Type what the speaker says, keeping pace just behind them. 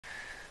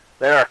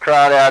There are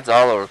crawdads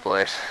all over the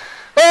place.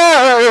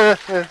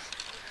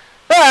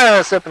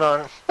 Sipping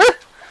on it.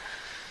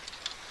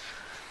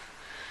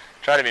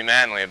 Try to be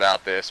manly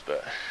about this,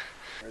 but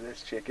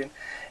there's chicken,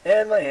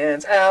 and my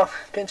hands, ow,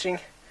 pinching,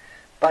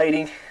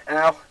 biting,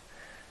 ow,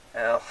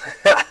 ow.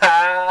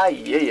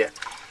 Yeah,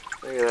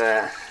 look at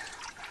that.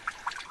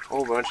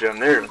 Whole bunch of them.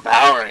 They're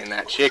devouring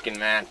that chicken,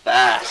 man,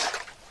 fast.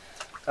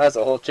 That's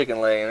a whole chicken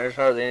leg, and there's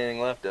hardly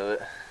anything left of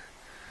it.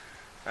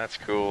 That's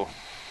cool.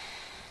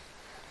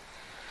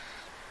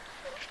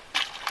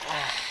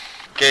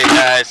 Okay,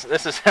 guys,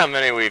 this is how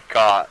many we've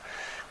caught.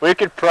 We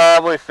could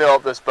probably fill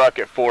up this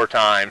bucket 4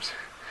 times.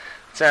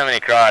 That's how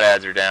many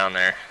crawdads are down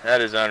there.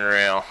 That is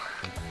unreal.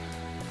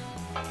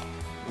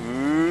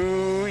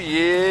 Ooh,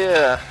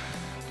 yeah.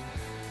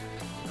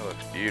 That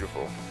looks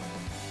beautiful.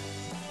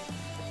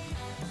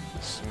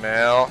 The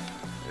smell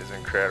is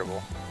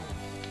incredible.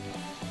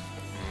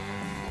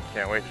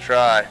 Can't wait to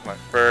try my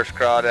first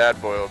crawdad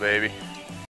boil, baby.